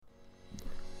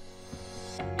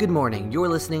Good morning, you're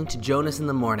listening to Jonas in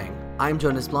the Morning. I'm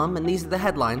Jonas Blum, and these are the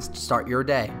headlines to start your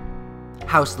day.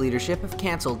 House leadership have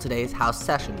canceled today's House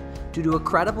session due to a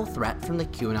credible threat from the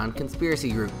QAnon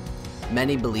conspiracy group.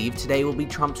 Many believe today will be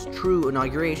Trump's true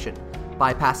inauguration,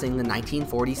 bypassing the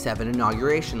 1947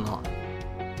 inauguration law.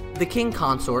 The King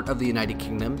Consort of the United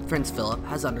Kingdom, Prince Philip,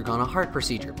 has undergone a heart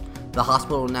procedure. The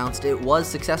hospital announced it was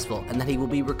successful and that he will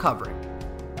be recovering.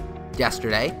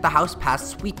 Yesterday, the House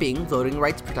passed sweeping voting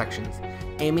rights protections,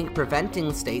 aiming at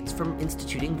preventing states from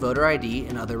instituting voter ID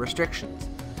and other restrictions.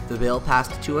 The bill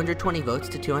passed 220 votes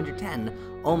to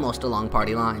 210, almost along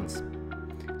party lines.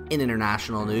 In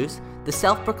international news, the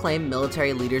self-proclaimed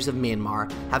military leaders of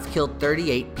Myanmar have killed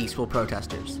 38 peaceful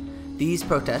protesters. These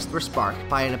protests were sparked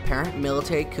by an apparent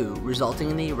military coup resulting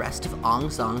in the arrest of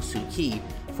Aung San Suu Kyi,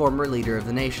 former leader of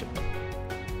the nation.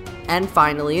 And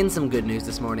finally, in some good news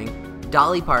this morning,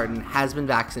 Dolly Parton has been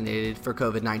vaccinated for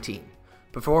COVID-19.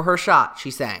 Before her shot, she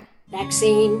sang,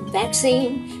 "Vaccine,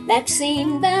 vaccine,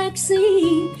 vaccine,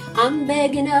 vaccine. I'm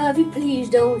begging of you, please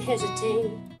don't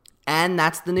hesitate." And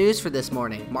that's the news for this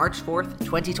morning, March 4th,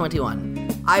 2021.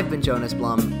 I've been Jonas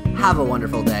Blum. Have a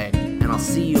wonderful day, and I'll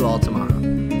see you all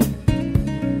tomorrow.